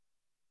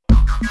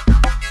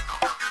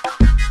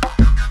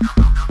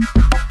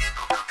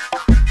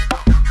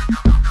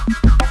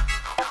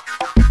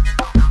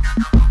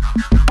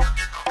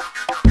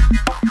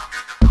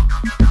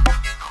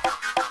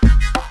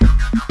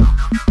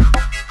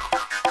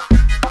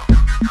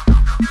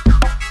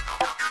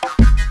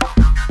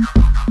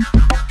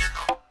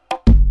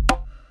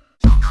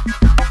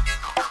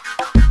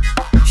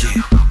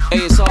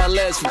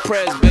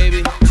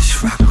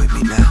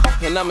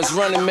is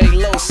running make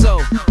low so,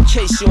 in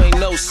case you ain't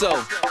know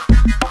so.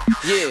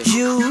 Yeah.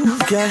 You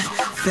got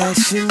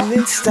fashion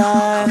and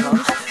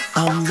style.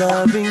 I'm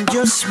loving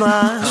your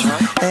smile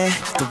and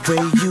the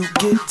way you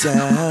get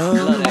down.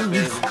 Love that,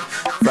 baby.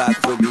 Rock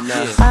with me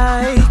now.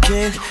 I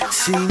can't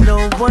see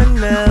no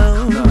one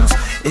else.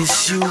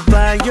 It's you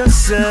by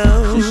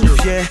yourself,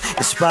 yeah,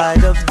 in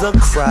spite of the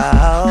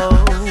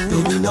crowd.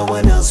 Baby, no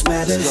one else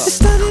matters. It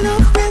started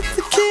off with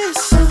the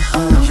kiss,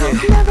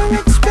 never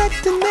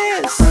expecting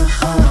this, and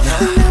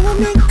now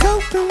I'm in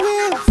coping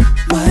with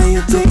my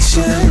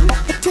addiction.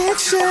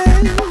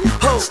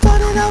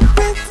 Started off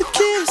with the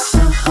kiss,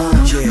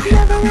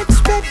 never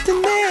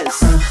expecting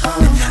this, and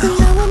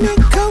now I'm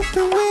in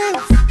coping with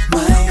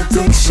my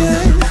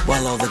addiction.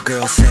 While all the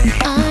girls say,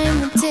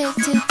 I'm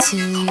addicted to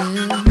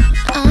you.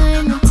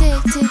 I'm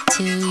addicted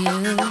to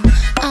you.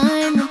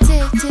 I'm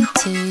addicted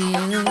to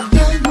you.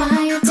 You're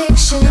my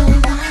addiction.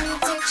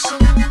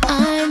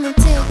 I'm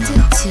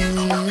addicted to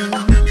you.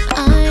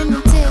 I'm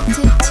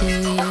addicted to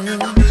you.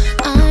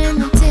 I'm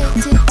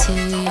addicted to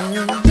you.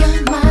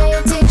 You're my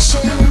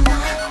addiction.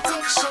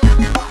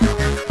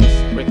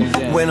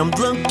 when I'm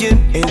looking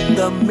in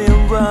the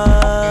mirror,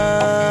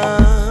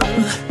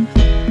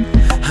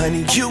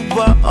 honey, you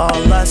are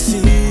all I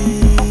see.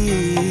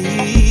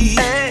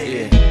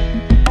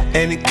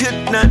 And it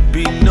could not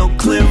be no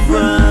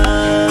clearer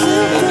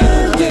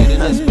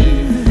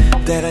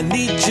that I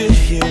need you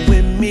here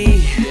with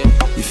me.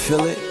 You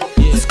feel it?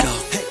 Let's go.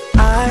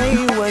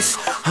 I was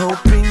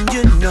hoping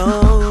you'd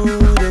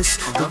notice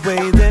the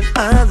way that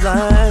I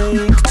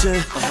like to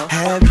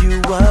have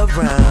you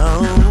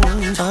around,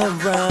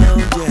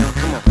 yeah.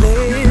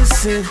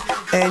 Listen,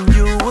 and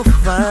you will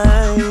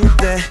find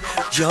that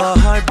your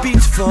heart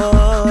beats for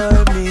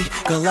me.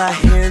 Girl, I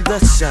hear the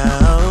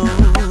sound,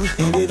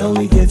 and it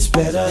only gets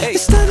better. It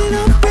started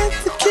off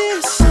with a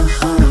kiss,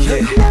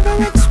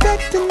 never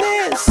expecting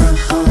this, and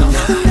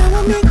now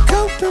I'm in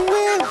coping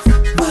with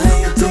my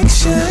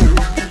addiction.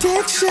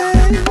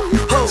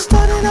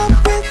 Started off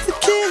with a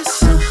kiss,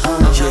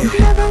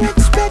 never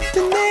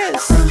expecting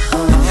this, and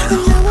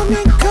now I'm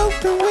in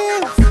coping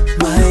with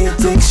my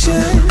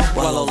addiction.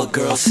 While all the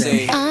girls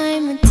say,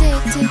 I'm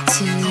addicted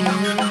to you.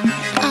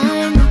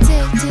 I'm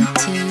addicted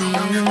to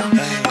you.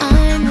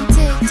 I'm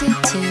addicted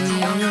to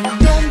you.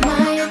 You're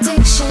my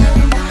addiction.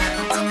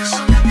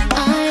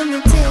 I'm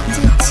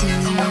addicted to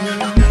you.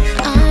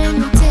 I'm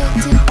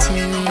addicted to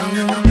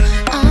you.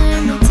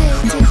 I'm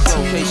addicted to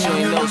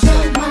you.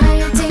 You're my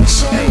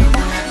addiction.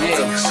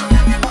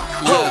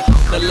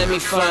 Now let me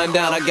find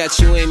out, I got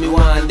you Amy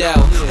wind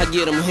out. I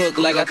get them hooked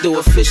like I threw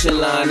a fishing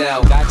line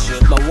out.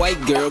 My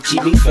white girl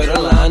keep me fed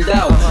lined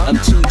out. I'm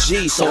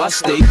 2G, so I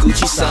stay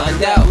Gucci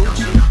signed out.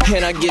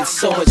 And I get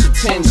so much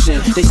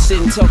attention. They sit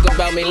and talk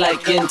about me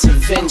like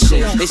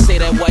intervention. They say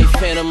that white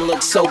phantom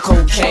looks so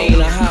cocaine.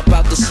 I hop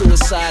out the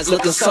suicides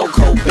looking so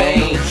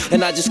Cobain.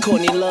 And I just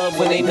Courtney Love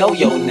when they know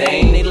your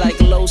name. They like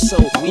low, so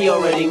we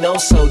already know,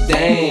 so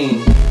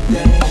dang.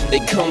 They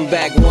come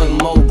back 1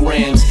 more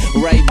grams,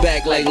 right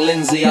back like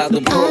Lindsay out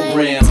the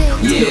program.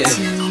 Yeah.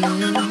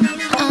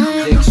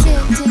 I'm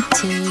addicted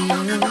to you.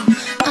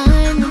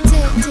 I'm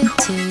addicted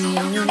to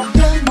you.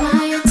 You're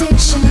my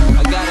addiction.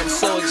 I got him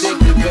so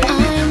addicted, baby.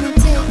 I'm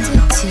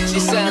addicted to you. She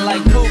sound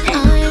like Pookie.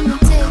 I'm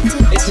addicted to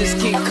It just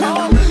keep you.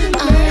 calling me,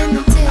 I'm man.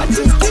 I addicted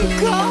just to keep you.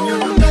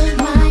 calling. You're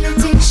my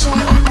addiction.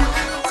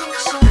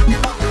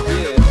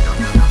 Yeah.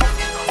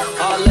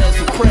 All love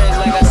for prayers,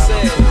 like I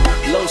said.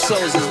 Low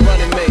souls is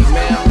running mate,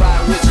 man. I'm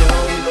riding with you,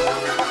 homie.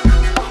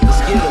 Let's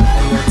get him.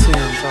 Hey, yo,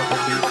 Tim, talk a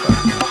beat, bro.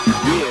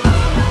 Yeah.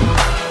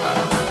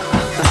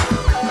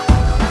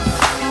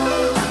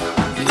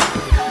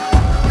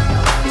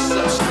 What's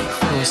up, street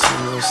fan? Yeah,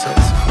 some real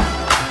sexy.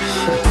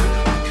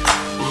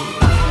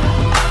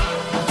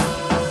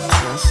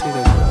 I see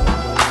the girl,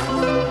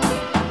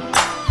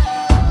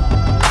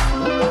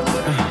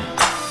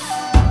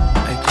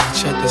 hey, girl,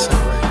 check this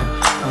out right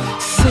here.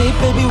 Say,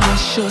 baby,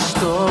 what's your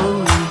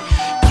story?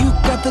 You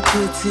got the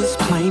goods, it's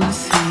plain to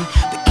see.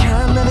 The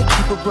kind that'll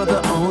keep a brother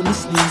on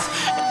his knees.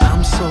 And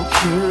I'm so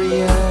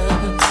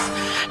curious.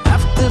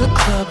 After the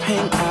club,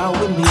 hang out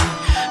with me.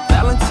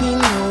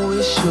 Valentino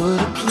is sure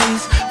to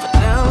please. For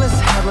now, let's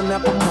have an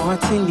apple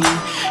martini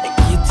and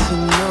get to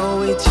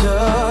know each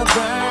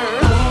other.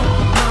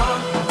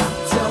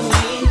 Tell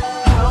me,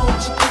 how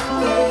would you get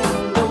there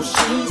in those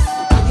sheets?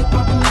 The way you're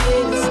popping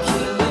it is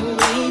killing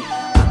me.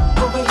 Look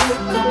over here,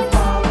 come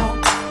follow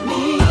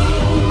me.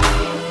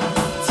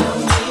 Tell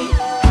me,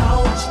 how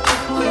would you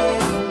get there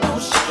in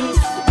those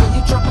sheets? The way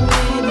you're dropping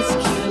it is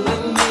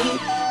killing me.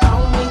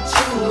 I'll meet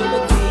you in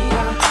the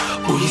VIP.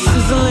 Ooh, you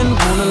sizzling,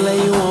 wanna lay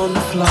you on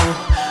the floor.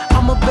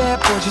 I'm a bad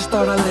boy, just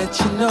thought I'd let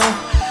you know.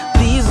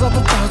 These are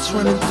the thoughts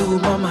running through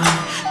my mind,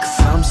 cause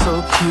I'm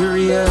so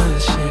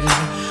curious,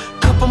 yeah.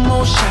 Couple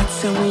more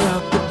shots and we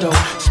out the door.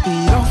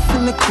 Speed off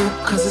in the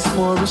coupe cause it's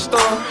more in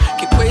store.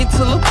 Can't wait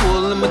till I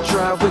pull in my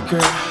driveway,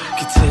 girl.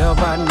 Can tell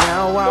by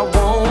now I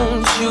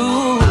want you,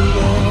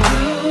 yeah.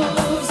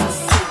 You's a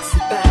sexy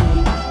thing.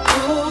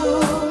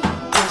 Ooh,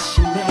 what's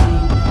your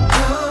name?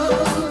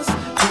 'Cause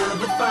you're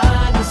the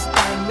finest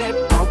thing that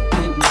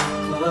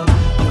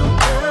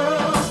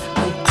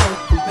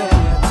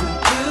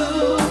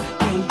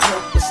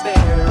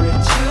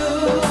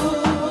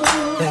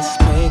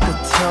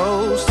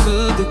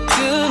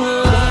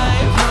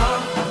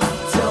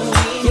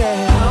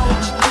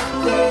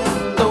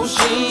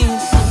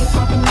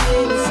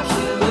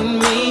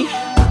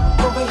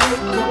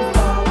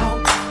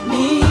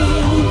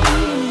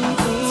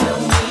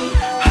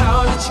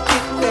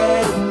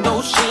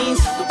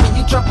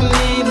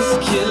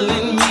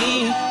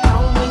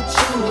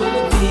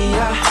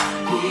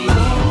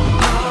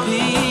Tell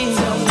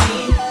me,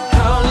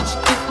 how did you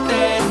get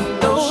that?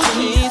 Those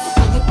sheets,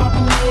 your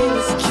popping in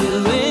is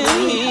killing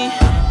me.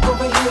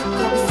 Over here,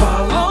 come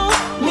follow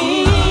me.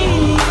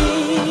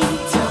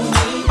 Tell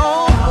me,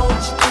 how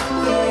did you get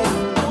that?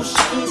 Those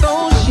sheets,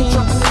 your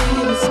popping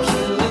in is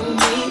killing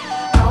me.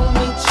 I'll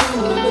meet you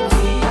in the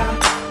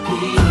VIP.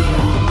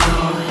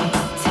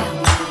 Tell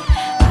me,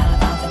 out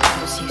of all the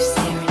girls you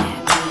staring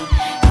at me,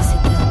 is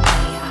it the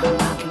way I'm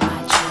rocking my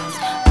jeans,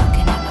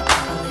 looking at my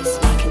cover list,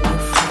 making new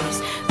friends?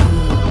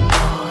 Ooh,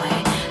 boy,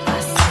 I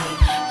see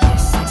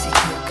you're sexy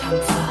too. Come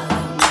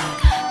follow me.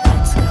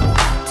 Let's go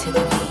out to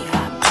the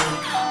VIP.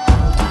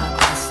 Hold our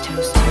glass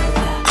toast to the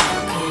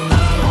good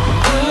life.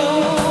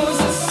 Who's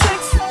a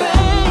sexy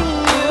thing?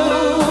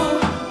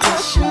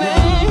 What's your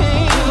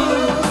name?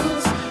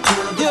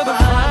 You're the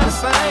finest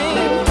thing.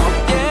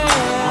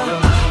 Yeah,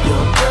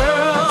 your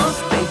girls,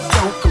 they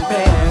don't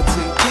compare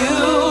to you.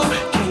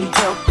 Can't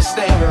help but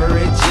stare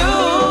at you.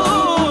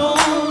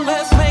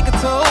 Let's make a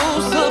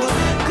toast to the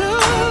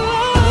good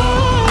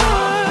life.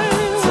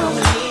 Tell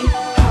me,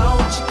 how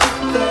did you get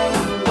that?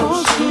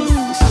 Those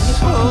sheets,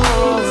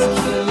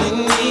 killing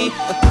me.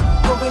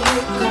 Over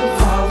here, come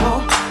follow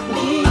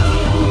me.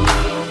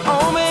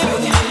 Oh,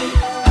 baby,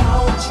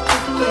 how did you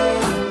get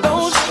that?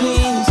 Those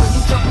sheets,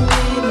 dropping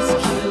in is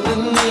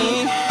killing me.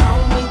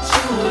 I'll meet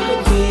you in the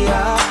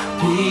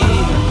VIP.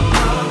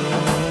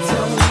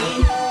 Tell me,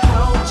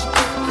 how did you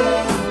get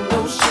that?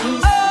 Those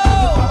sheets,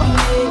 dropping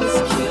in is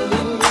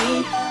killing me.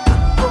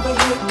 Over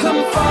here,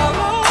 come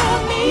follow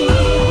me,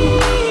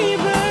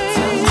 baby.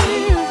 Tell me,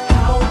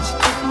 how did you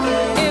get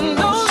that? In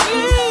those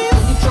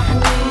sheets,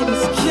 dropping in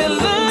is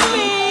killing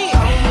me.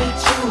 I'll meet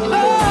you in the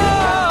VIP.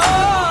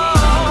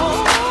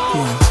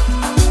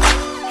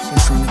 Been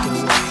trying to get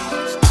away.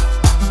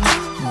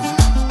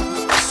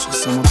 It's just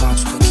something about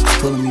you that keeps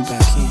pulling me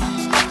back in,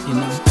 you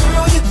know?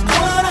 Girl, you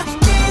what I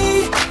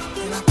need,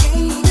 and I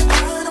can't even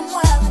run 'em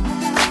wild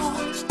now.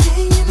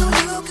 And you know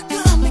you could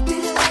calm me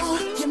down.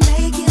 You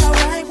make it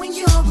alright when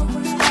you're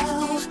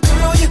around.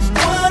 Girl, you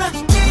what I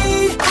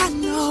need. I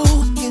know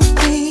you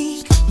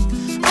think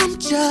I'm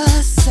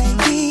just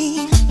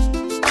saying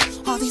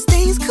all these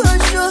things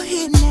 'cause you're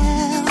here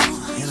now.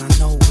 And I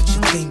know what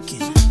you're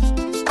thinking.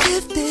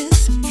 If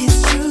this is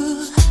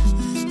true,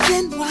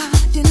 then why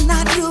didn't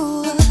I do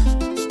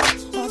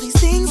all these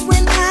things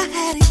when I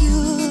had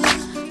you?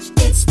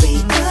 It's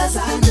because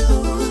I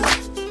knew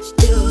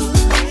you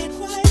ain't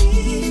quite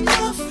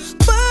enough,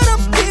 but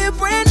I'm here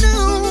brand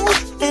new,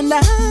 and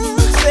I'm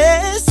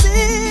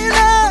facing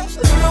up.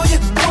 Girl, you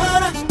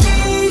what I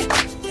need,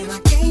 and I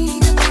can't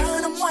even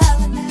run 'em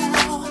wild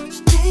now.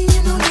 And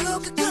you know you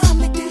could calm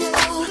me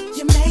down.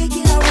 You make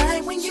it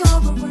alright when you're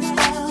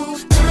around.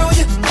 Girl,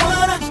 you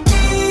what I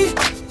need,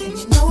 and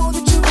you know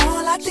that you're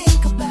all I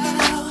think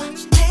about.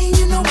 And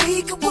you know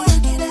we could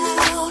work it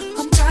out.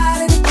 I'm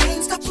tired of the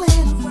games, stop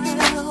playing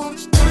around.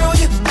 Girl,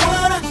 you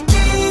what I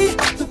need.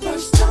 The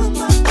first time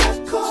I got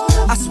caught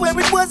up, I swear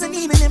it wasn't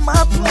even in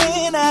my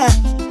plan. I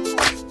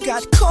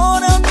got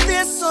caught up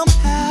there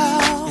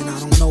somehow, And I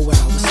don't know what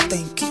I was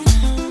thinking.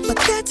 but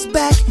that's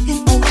back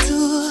in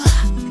 '02.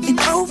 In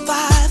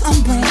 '05,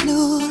 I'm brand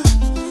new.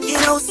 In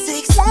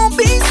 '06, won't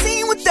be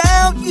seen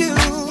without you.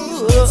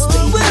 It's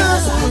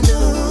because I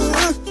knew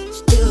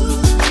you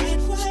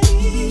ain't quite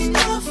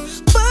enough,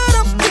 but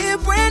I'm here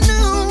brand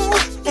new,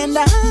 and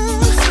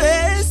I'm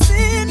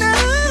facing up.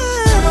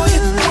 Girl,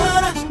 you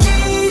what I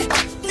need,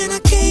 and I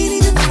can't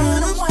even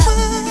run 'em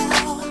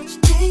wild.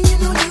 And you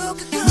know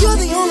you're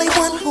the only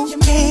one who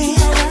can.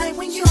 Alright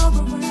when you're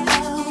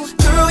around.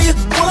 Girl, you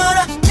what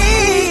I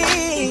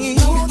need.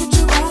 Know that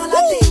you're all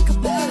I think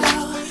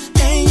about,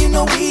 and you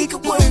know we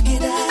could work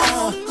it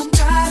out. I'm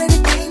tired of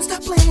the games,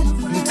 stop playing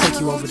around. Let me take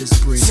you over this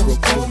bridge So real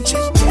quick. won't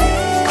you tell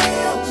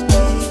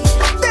me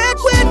that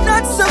we're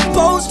not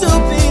supposed to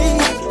be,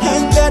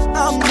 and that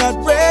I'm not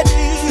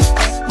ready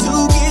to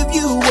give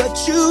you what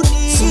you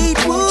need.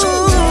 Ooh,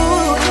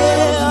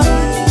 yeah.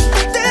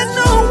 There's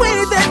no way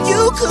that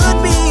you could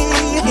be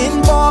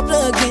involved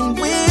again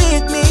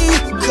with me,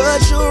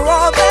 'cause you're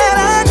all that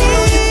I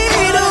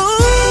need.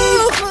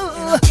 Ooh.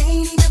 I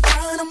can't even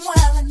run 'em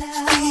wild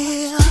now.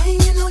 Yeah. And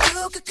you know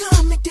you could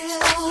calm me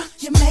down.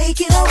 You make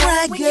it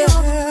alright, girl.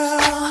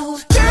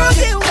 Girl,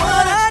 get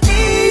what I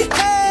need.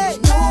 Hey.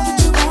 You know that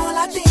you're all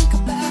I think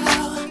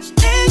about,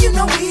 and you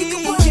know we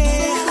can work it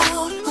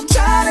out. I'm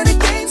tired of the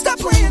games, stop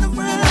playing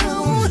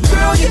around.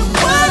 Girl, get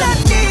what I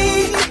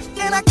need,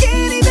 and I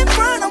can't even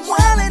run 'em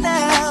wild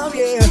now.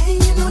 Yeah. And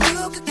you know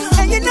you could come,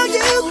 and you know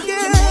you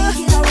can make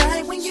it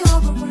alright when you're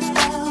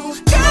around.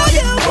 Girl,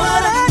 get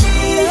what I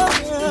need.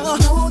 You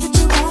know that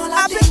you're all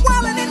I think about. I've been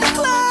wildin' in the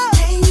club,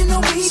 and you know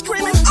we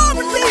screaming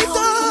R&B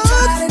thugs.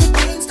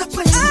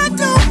 I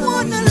don't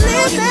wanna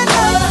live that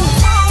life.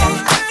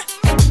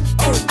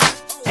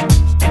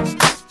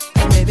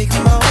 Baby,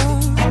 come on.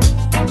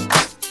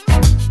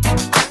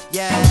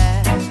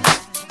 Yeah.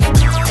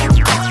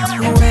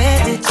 Where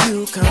did you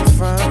come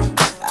from?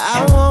 I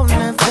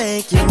wanna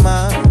thank you,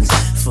 Mom,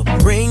 for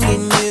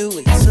bringing you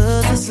into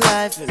this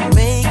life and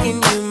making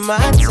you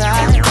my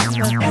type.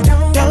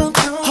 Don't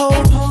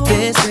hold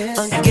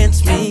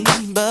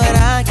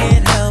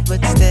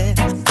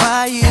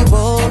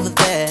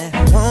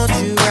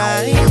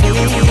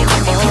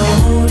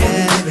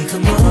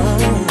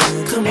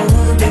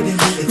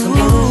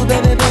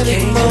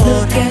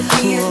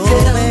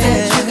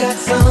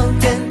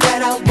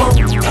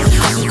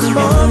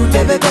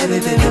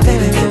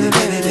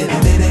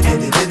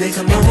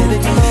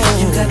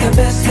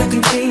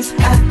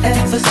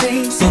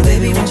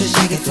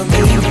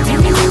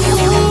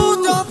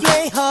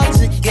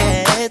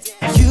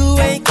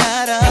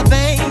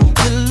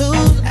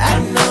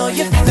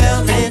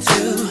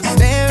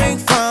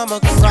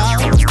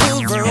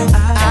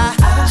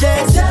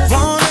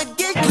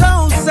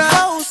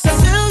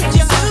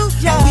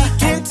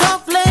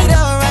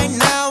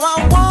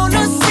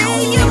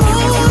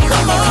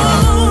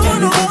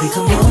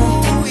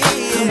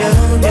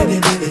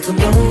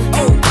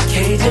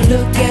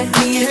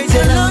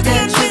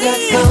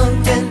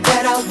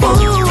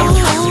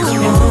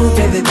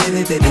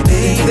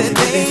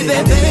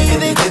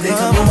baby,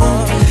 come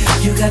on.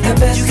 You got the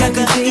best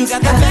looking jeans I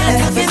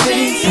ever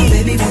seen. So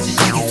baby, won't you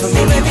shake it for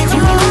me? Baby,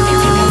 come on.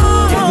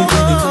 Baby,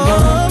 baby, come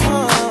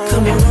on.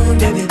 Come on,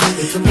 baby,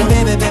 baby, come on.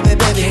 Baby, baby,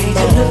 baby, can't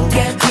you look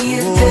at me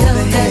and tell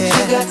that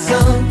you got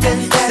something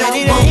that I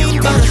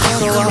want? Come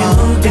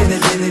on, baby,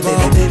 baby,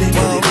 baby, baby,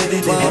 baby,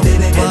 baby,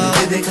 baby, baby,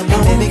 baby, come on,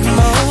 baby, come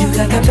on. You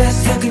got the best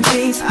looking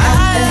jeans I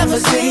ever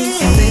seen.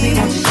 So baby,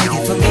 won't you shake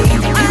it for me?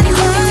 I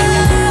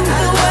love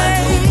the way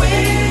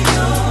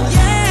you're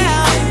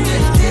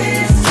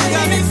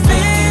got me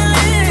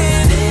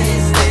feeling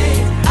this day.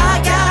 I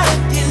gotta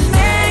get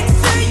next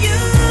to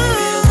you.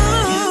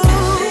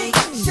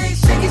 Shake,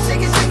 shake it,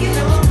 shake it, shake it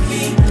on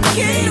me.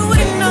 Can't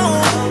wait no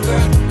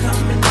girl,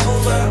 coming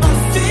over. I'm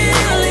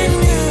feeling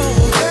you,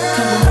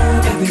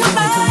 girl. Come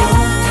on, baby, come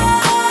on,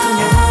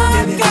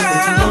 baby,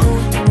 girl.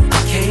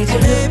 Can't you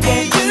look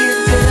at me and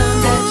tell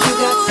that you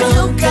got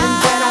something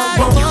that I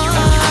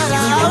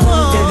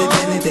want? Baby,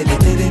 baby,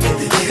 baby,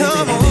 baby,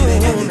 baby,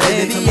 baby,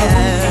 baby,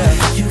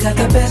 yeah. You got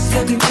the best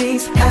looking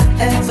jeans I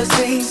ever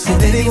seen. So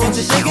baby, won't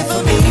you shake it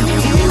for me?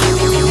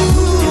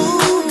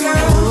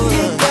 Girl,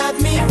 you got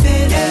me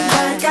feeling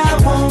like I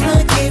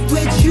wanna get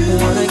with you.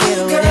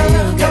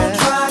 Girl, don't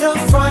try to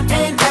front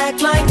and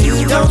act like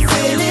you don't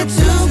feel it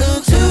too.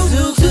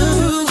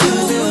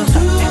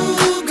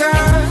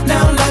 Girl,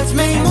 now let's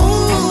make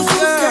moves,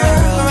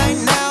 girl. Right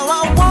now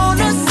I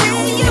wanna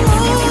see you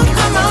move.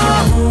 Come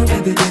on,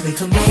 baby, baby,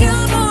 come on.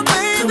 Come on,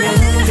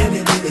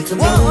 baby, baby,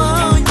 come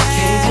on.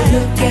 Can't you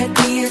look at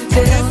me and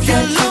tell that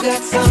you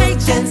got something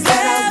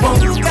that I want?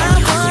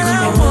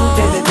 Come on,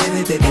 baby,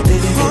 baby, baby, baby,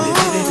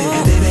 baby,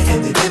 baby, baby,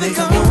 baby, baby,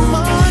 come on.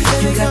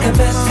 You got the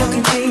best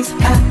looking jeans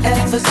I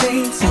ever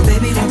seen. So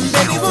baby, won't you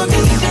shake it for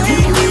me?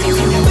 Baby,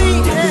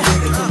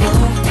 baby, come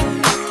on.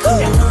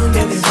 Come on,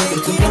 baby, baby,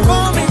 come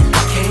on.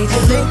 Can't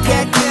you look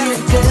at me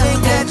and tell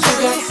that you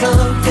got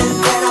something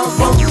that I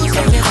want?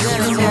 Come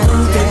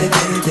on, baby,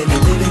 baby, baby,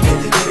 baby,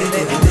 baby, baby,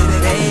 baby, baby,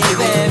 baby.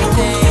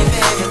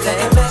 You got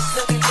the best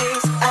looking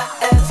jeans I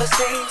ever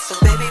seen. So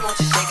baby, won't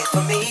you shake it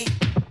for me?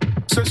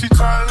 Said she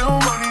tired, little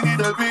money,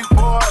 need a big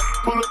boy.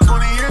 Pull up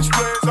 20-inch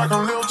blades like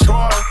I'm Lil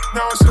Troy.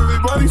 Now it's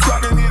everybody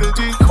flocking, need a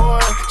decoy.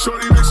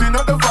 Shorty mixing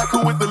up the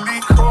vodka with the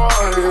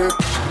liquor.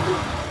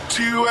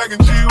 G-Wagon,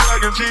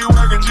 G-Wagon,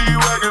 G-Wagon,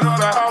 G-Wagon. All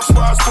the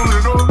housewives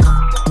pulling up.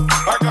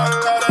 I got a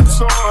lot of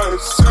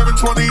toys.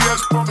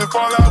 720S pumping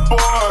Fallout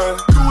Boy.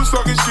 You was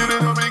talking shit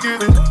in the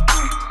beginning.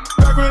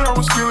 Back when I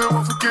was feeling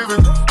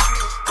unforgiving.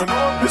 I know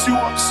I miss you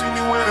want to see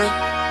me winning.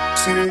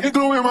 See the hit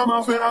glue in my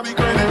mouth and I be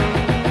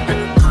grinning.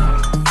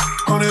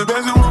 100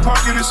 bands in one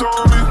pocket, it's on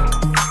me.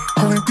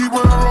 100 deep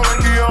when I roll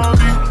like the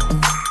army.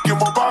 Get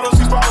more bottles,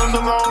 these bottles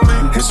are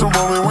lonely. It's a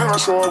moment when I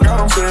show up,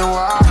 God, I'm saying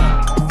why.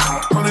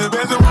 100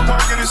 bands in one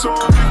pocket, it's on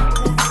me.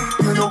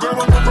 Yeah, your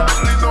grandma will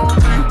probably know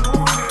me.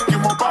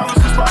 Get more bottles,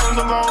 these bottles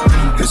are lonely.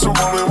 It's a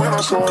moment when I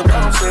show up,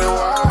 God, I'm saying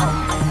why.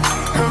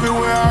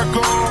 Everywhere I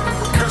go,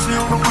 catch me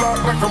on the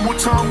block like I'm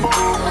Mutombo.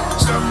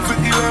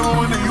 750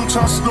 in the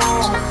Utah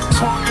snow.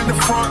 Trunk in the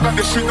front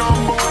like a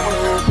Shinambo.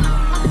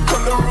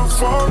 Put the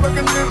roof on like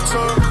a nip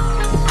tuck.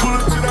 Pull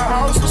into the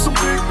house with some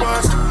big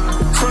butts.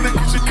 Turn the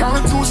kitchen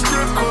counter to a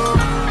strip club.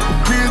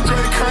 Me and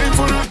Dre came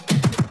for the.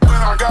 When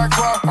I got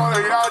guap, all of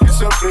y'all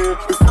disappear.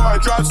 Before I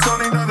drop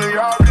Sony, none of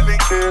y'all really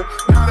care.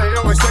 Now they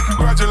always say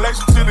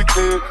congratulations to the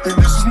kid. And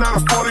this is not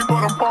a 40,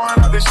 but I'm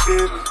pouring out this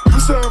shit. You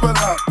serve a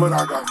lot, but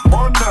I got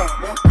more now.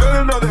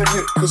 Let another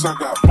hit, cause I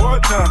got more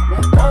now.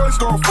 Always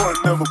going for it,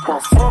 never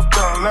pump fourth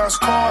down. Last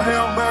call,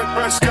 Hail Mary,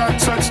 Prescott,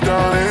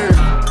 touchdown, yeah.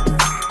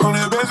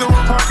 100 bands in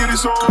one pocket,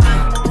 it's on me.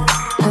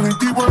 100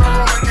 deep when I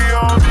roll like the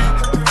army.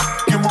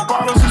 Get more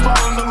bottles, these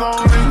bottles are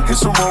lonely.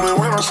 It's a moment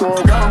when I show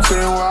up, God, I'm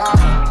saying why.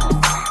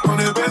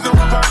 100 bands in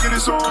one pocket,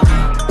 it's on me.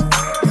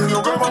 Yeah,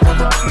 your grandma will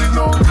probably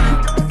know me.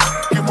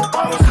 Get more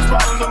bottles, these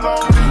bottles are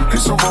lonely.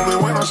 It's a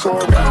moment when I show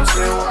up, God, I'm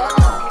saying why.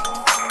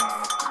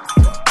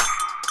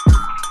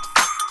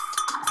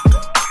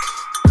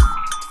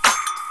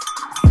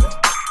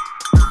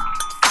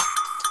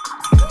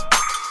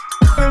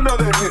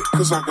 Another hit,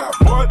 cause I got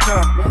more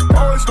now.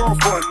 Always going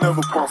for it,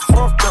 never pump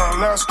fourth down.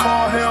 Last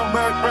call, Hail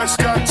Mary,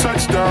 Prescott,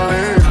 touchdown,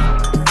 yeah.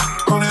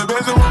 100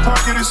 bands in one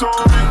pocket, it's on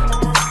me.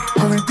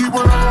 100 deep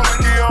when I roll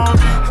like the army.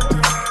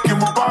 Get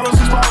more bottles,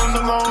 these bottles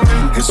are lonely.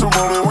 It's a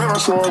moment when I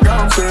show up, God,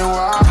 I'm saying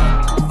why.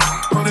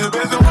 100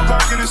 bands in one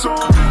pocket, it's on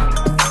me.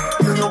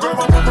 Yeah, your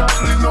grandma will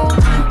probably know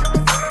me.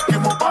 Get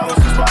more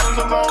bottles, these bottles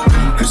are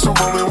lonely. It's a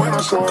moment when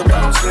I show up,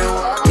 God, I'm saying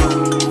why.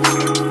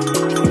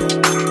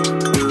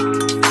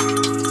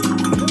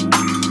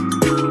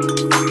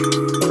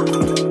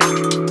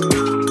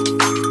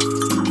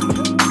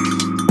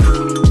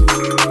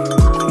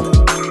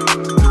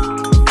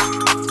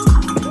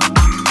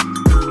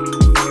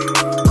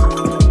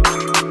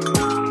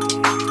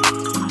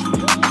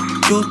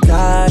 You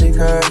got it,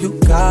 girl, you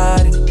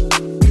got it.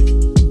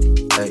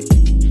 Hey.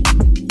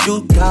 You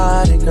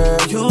got it,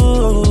 girl,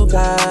 you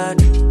got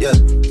it. Yeah.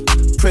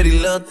 pretty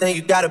little thing,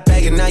 you got a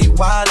bag and now you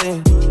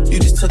wildin'. You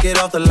just took it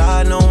off the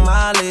line, no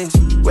mileage.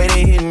 Way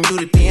they hitting you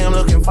the DM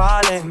looking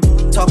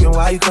violent. Talking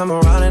while you come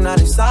around and now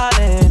they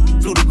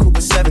silent. Flew the Cooper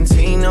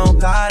 17, no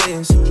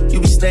guidance. You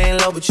be staying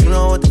low, but you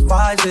know what the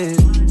price is.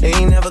 They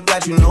ain't never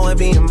got you know it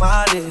being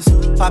modest.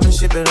 Poppin'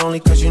 shit, but only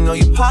cause you know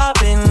you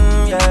poppin',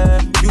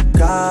 yeah. You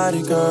got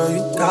it, girl,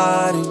 you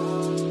got it.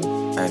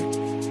 Hey.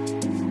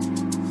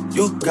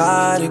 You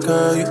got it,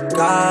 girl, you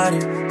got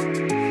it.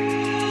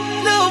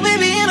 Little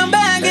baby in a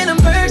bag and I'm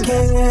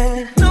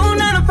working. No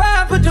 9 to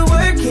 5, put the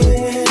work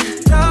in.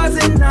 Stars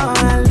and all,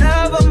 I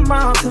love them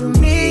all. To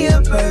me,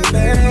 you're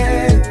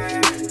perfect.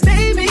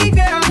 Baby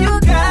girl, you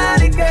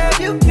got it, girl,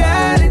 you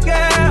got it,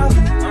 girl.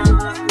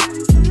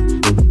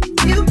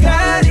 You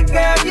got it,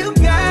 girl, you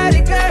got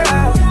it,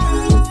 girl.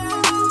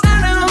 I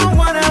don't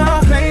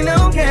wanna play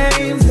no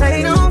games,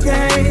 play no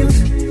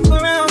games. Go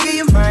around, give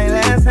you my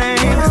last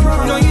name.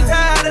 Know you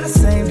tired of the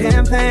same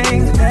damn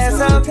thing.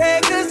 That's okay,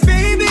 cause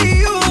baby,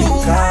 you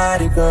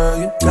got it, girl,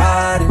 you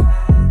got it.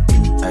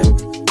 Hey.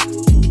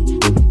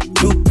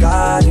 You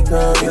got it,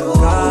 girl, you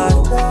got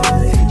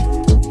it.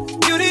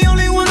 You the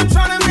only one I'm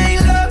tryna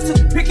make love to.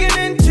 Picking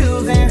and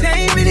choosing. They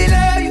ain't really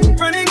love you,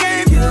 running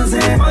game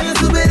using. All your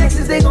stupid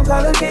exes, they gon'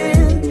 call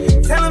again.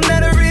 Tell them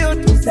that a real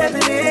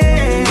stepping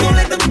in. Don't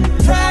let them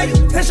try you,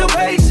 test your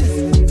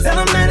patience. Tell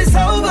them that it's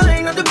over,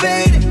 ain't no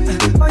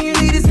debating. All you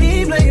need is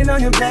me playing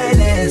on your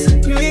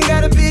playlist. You ain't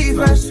gotta be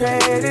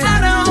frustrated.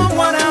 I don't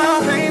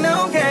wanna play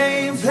no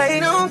games, play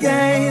no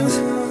games.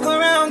 Go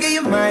around, get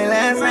you my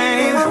last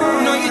name.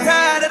 Know you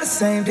tired of the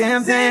same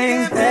damn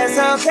thing. That's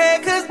okay,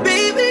 cause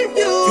baby,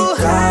 you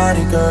got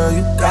it, girl,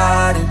 you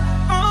got it.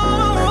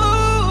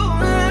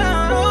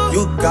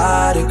 You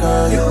got it,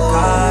 girl, you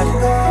got it.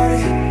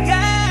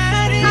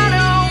 I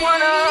don't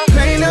wanna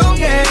play no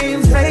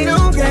games, play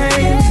no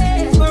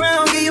games. Go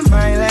around, get you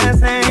my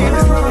last name.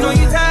 Know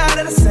you tired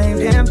of the same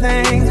damn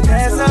thing.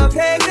 That's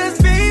okay, cause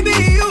baby,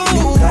 you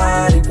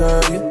got it,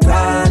 girl, you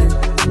got it.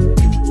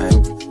 Hey.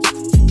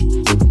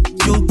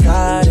 You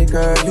got it,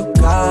 girl, you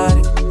got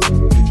it.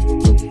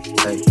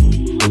 Hey.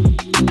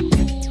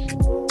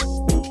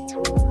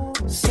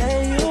 Say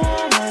you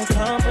want my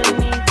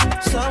company.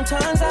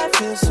 Sometimes I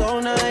feel so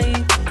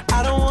naive.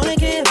 I don't wanna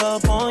give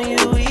up on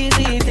you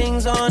easy.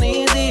 Things aren't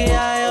easy,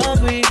 I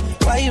agree.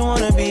 Why you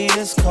wanna be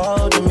this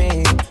cold to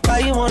me? Why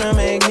you wanna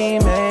make me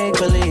make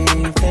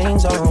believe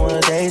things aren't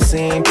what they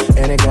seem?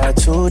 And it got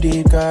too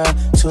deep, girl,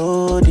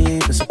 too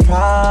deep. It's a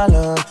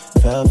problem.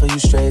 Fell for you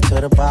straight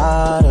to the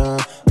bottom.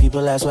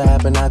 People ask what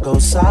happened, I go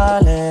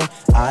silent.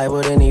 I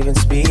wouldn't even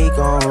speak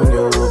on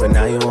you, but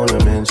now you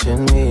wanna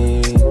mention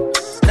me.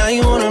 Now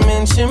you wanna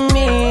mention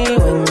me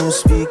when you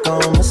speak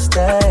on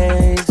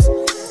mistakes.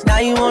 Now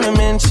you wanna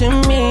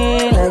mention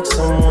me like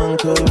someone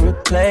could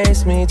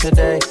replace me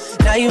today.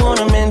 Now you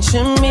wanna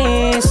mention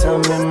me,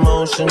 some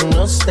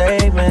emotional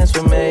statements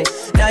were made.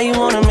 Now you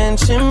wanna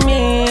mention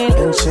me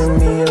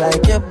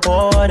like you're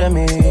bored of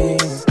me.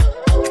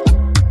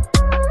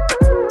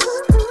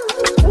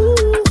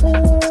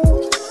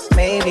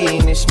 Maybe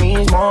this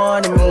means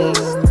more to me.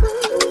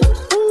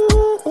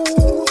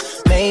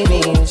 Maybe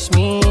this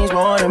means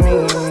more to me.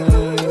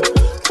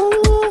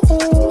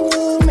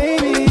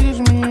 Maybe this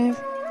means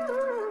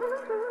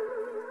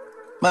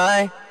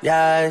my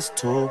eyes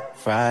too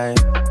fried.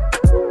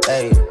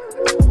 Hey,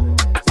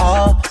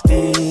 all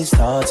these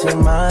thoughts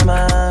in my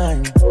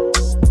mind.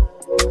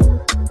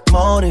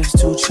 Motives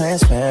too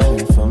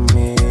transparent for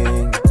me.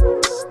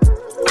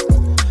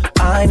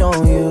 I know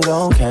you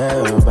don't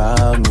care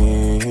about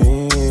me.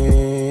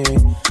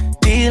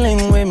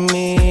 Dealing with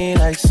me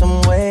like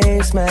some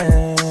waste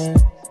man.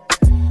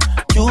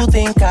 You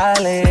think I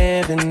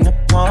live in the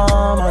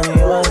palm of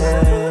your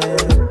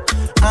hand.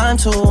 I'm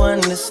too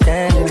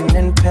understanding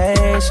and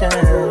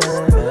patient.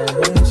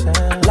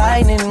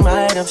 Lightning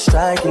might have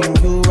striking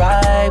you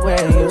right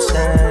where you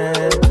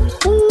stand.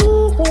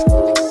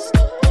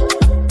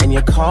 And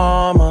your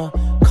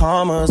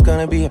karma's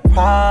gonna be a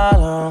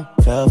problem.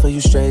 Fell for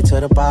you straight to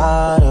the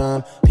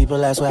bottom.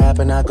 People ask what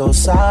happened, I go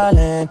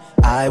silent.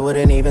 I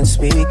wouldn't even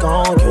speak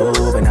on you,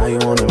 but now you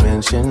wanna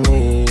mention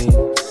me.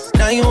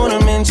 Now you wanna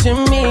mention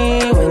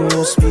me when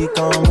you speak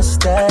on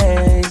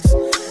mistakes.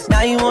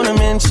 Now you wanna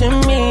mention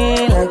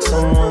me like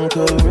someone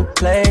could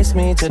replace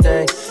me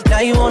today. Now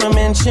you wanna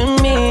mention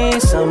me,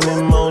 some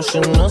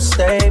emotional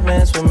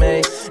statements were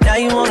made. Now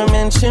you wanna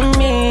mention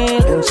me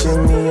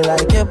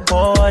like you're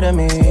bored of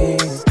me.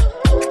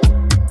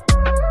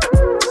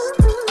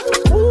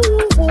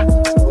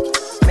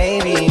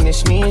 Maybe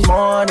this means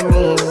more to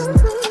me.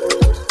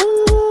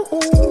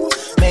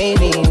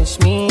 Maybe this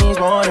means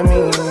more to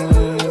me.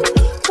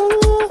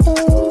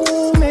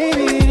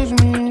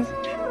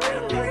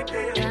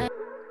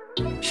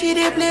 She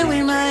did play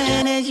with my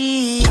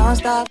energy. Don't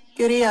stop,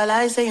 you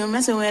realize that you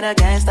messing with a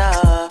gangster.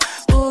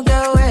 Who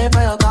get away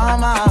for your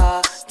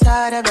karma?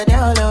 Tired of the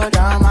devil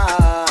drama.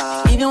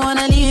 If you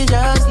wanna leave,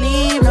 just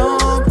leave, no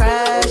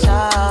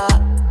pressure.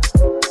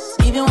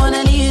 If you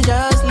wanna leave,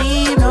 just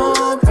leave,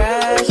 no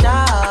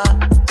pressure.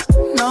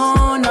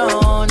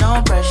 No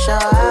pressure,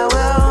 I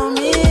will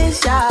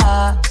miss ya.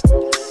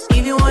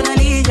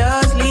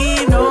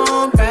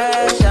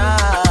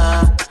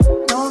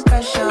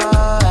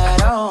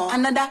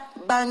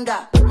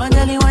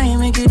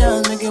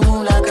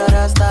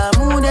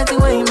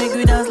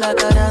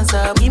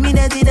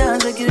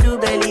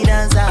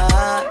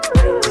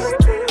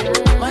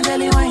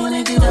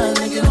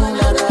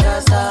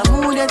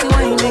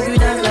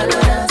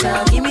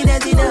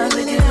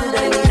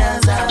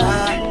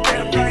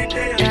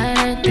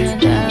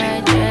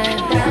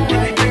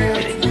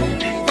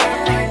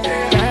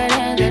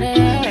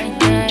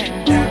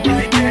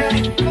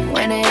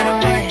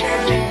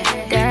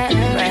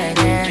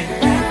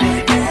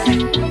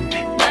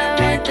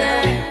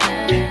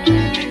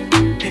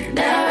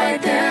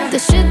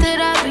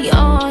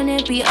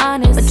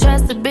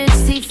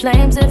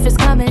 comes if it's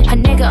coming. A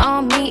nigga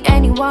on me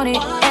and he want it.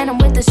 And I'm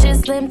with the shit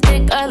slim,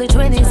 thick, early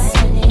 20s.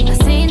 I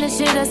seen the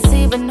shit I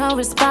see, but no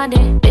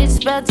responding.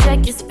 Bitch, spell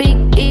check, you speak,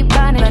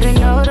 ebonics. Better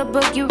know the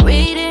book you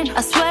reading.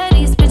 I swear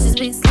these bitches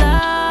be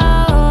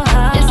slow.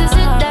 Is this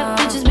it that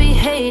bitches be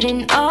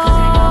hating?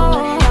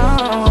 Oh,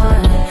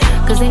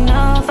 cause they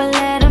know if I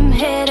let them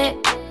hit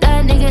it,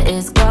 that nigga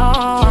is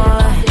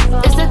gone.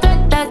 It's the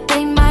threat that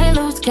they might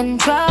lose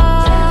control.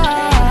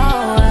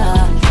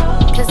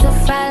 Cause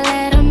if I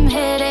let them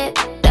hit it,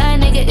 that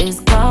nigga is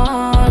gone.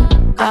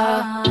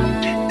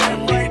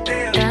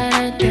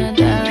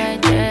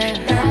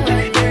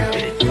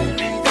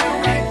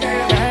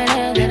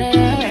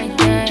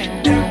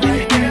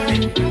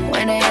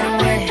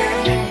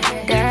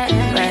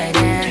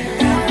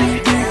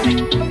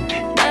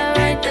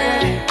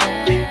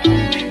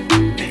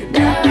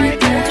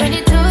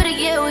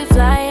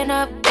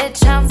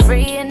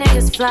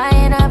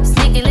 Flying up,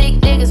 sneaky leak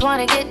niggas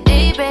wanna get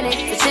deep in it.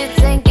 The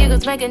shits and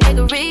giggles make a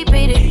nigga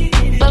repeat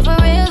it. But for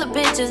real, the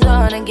bitch is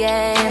on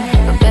again.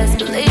 But best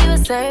believe I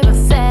serve a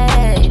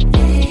fade.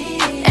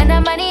 And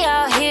that money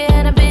out here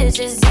and the bitch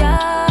is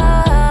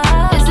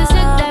young. Is this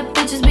it that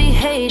bitches be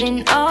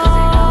hating?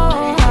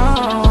 Oh,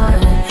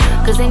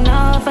 cause they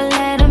know if I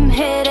let them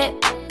hit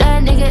it,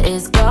 that nigga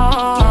is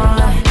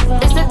gone.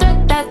 It's the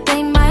threat that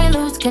they might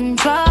lose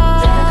control.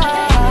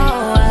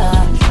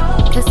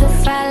 Cause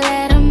if I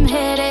let them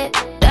hit it,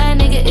 that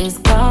nigga is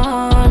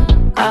gone.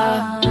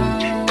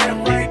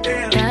 That right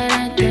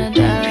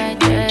there.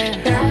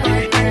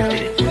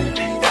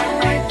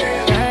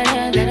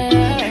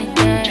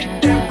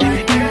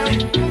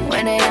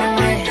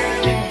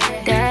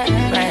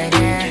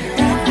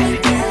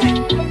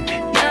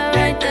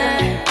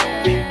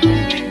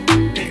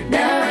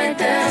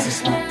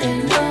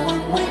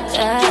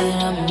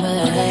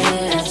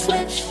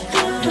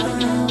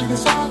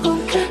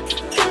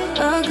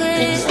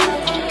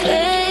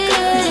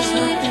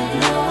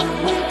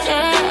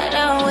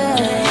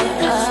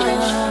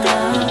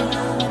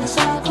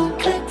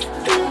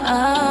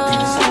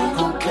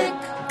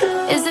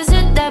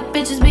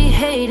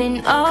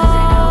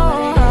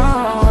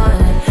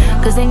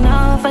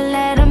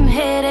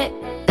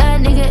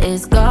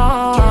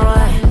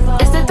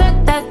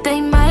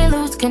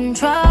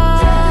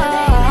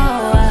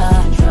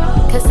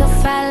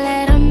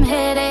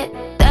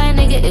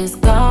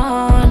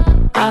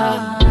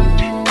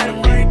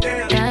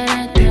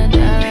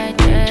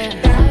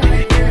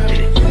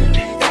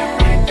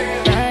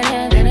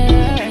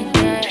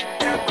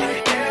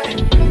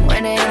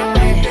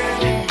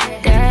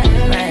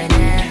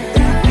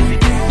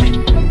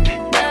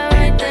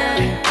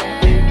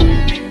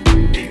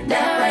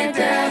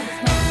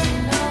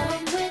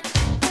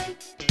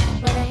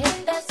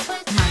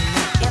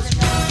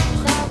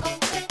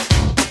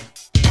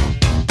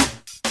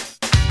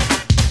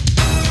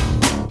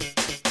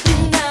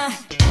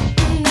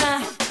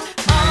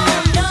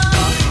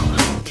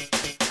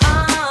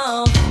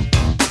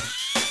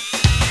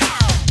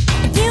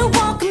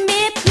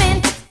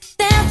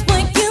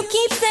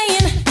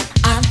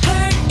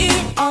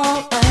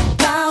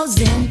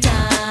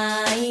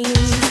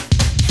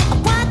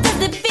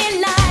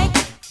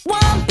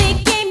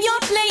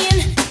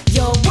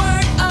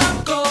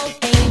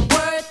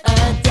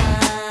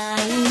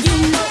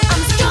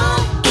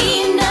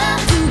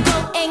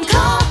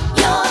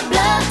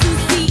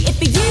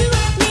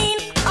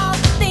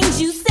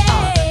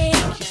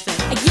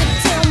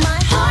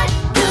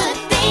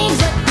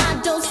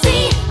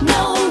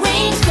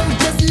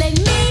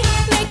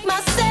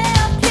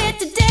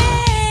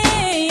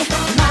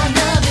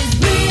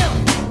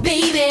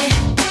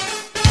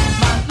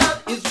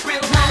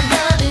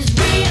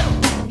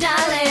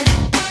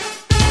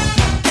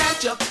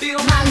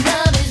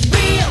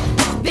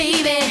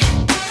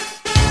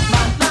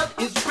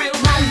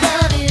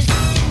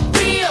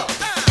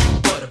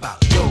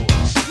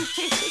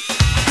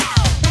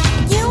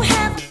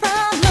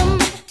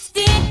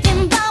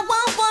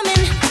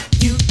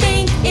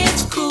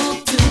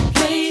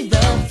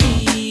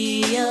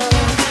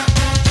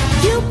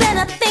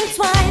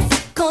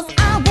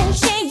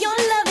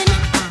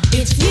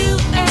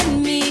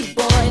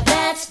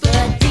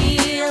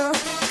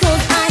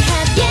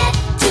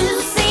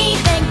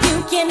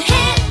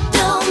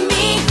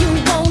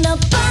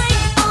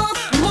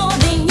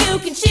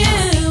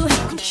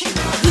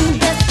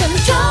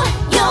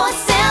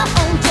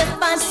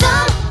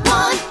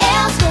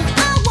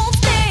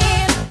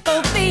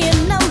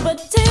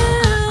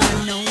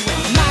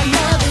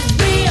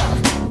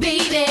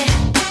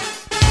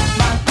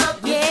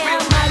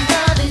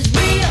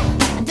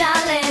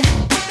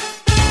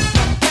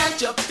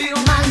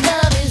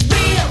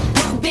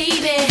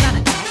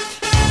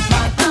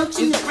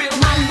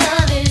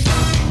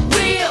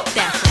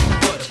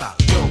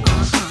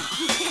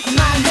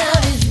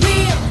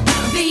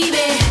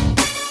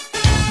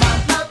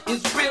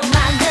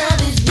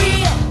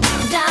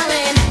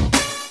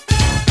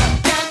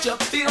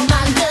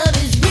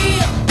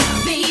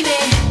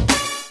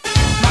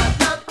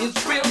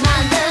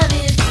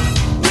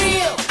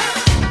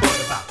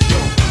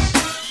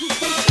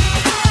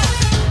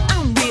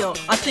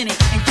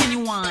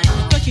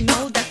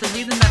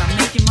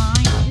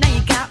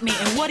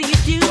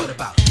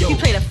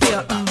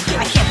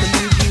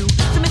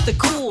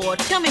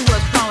 Tell me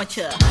what's wrong with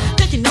you.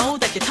 Don't you know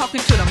that you're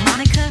talking to the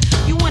Monica?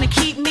 You wanna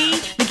keep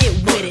me? Then get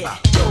with it.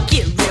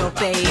 Get real,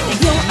 babe. And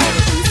You're get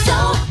acting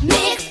so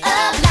mixed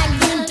up, like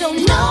you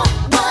don't know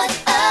what's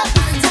up.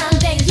 It's time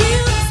that you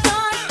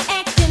start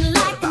acting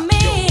like a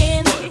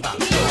man.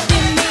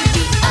 There may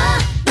be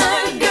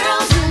other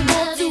girls who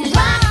want to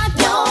rock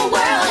your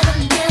world.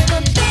 There's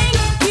a thing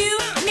you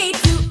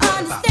need to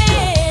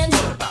understand.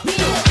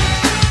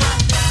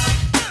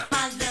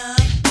 My love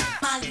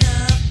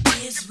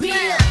is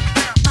real.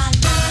 My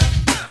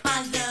love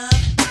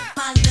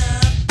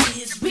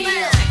is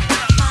real.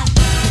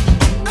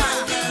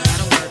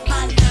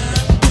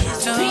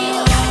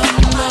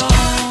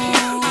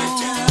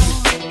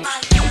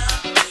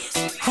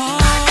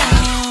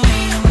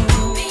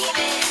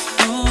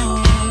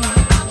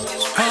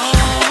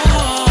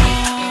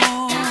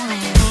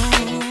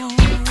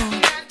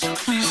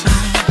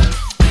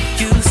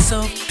 You so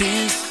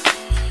busy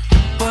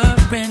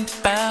worrying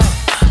about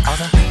all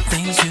the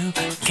things you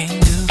can't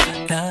do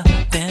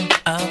nothing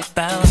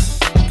about.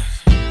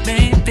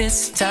 Maybe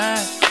it's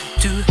time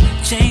to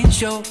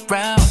change your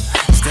route.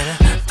 Instead of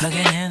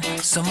plugging in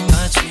so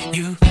much,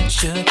 you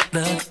should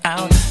look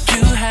out.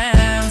 You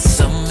have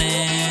so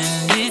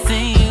many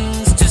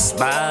things to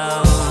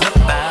smile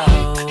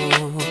about,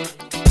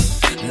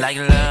 like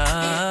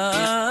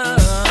love.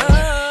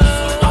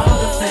 All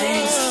the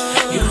things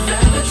you've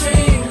ever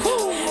dreamed,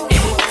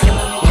 it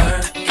could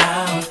work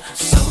out.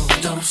 So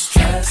don't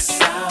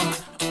stress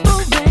out.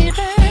 Oh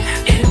baby,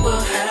 it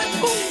will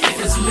happen if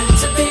it's meant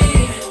to be.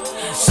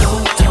 So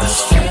don't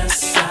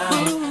stress out.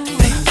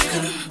 Things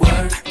could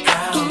work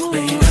out,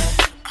 baby.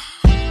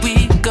 We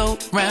go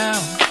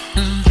round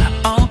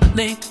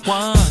only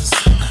once.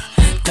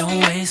 Don't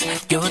waste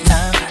your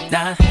time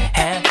not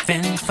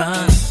having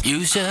fun.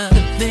 You should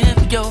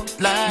live your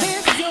life.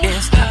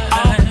 It's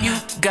all you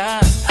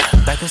got.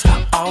 Life is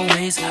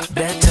always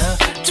better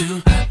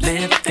to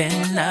live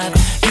than not.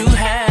 You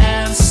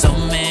have so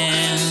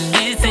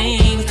many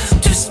things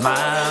to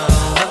smile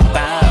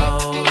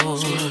about,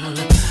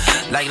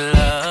 like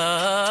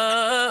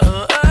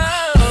love.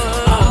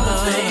 All the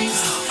things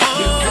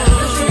you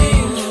ever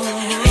dreamed,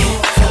 it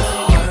could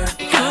work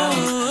out.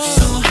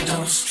 So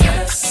don't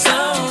stress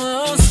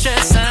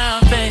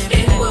out, baby.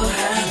 It will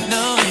happen.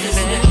 No, it's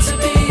meant to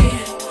be.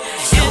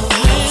 So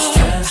don't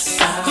stress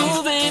out.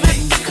 Ooh, baby.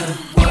 Things could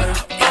work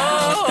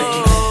out,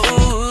 baby.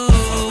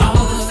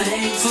 All the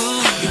things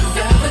you've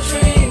ever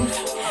dreamed,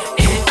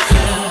 it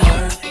could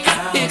work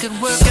out. It could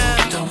work out.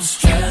 So don't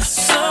stress.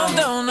 So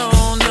don't, no,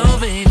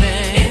 baby.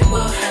 It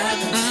will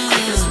happen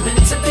if it's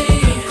meant to be.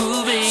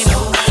 Ooh, baby. So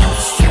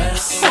don't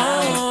stress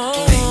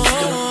out. Things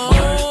could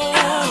work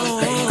out,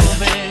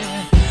 baby.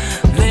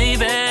 Lay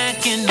back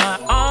in my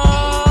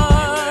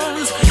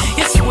arms.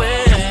 It's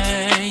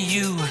where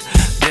you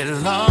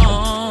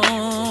belong.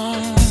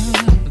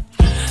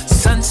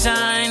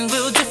 Sunshine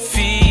will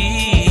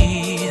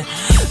defeat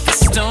the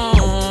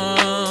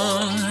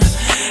storm.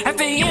 At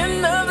the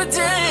end of the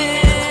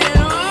day,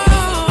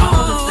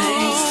 all the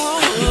things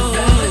you've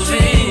ever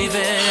dreamed,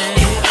 baby,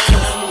 it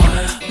could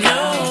work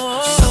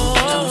out. So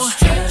don't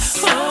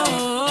stress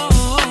out.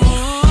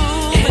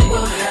 It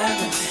will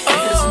happen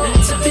if it's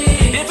meant to be.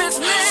 If it's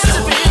meant to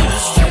be,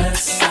 don't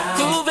stress out.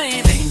 Ooh,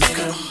 baby, things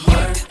could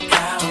work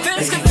out.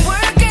 Things could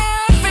work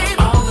out, baby.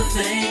 All the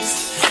things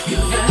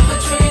you've ever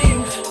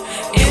dreamed,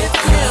 it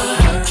could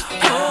work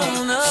out.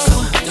 Oh no, so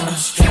don't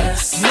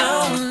stress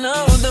out. No,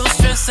 don't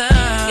stress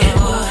out. It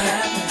will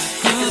happen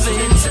if it's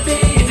meant to be.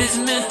 If it's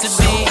meant to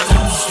be.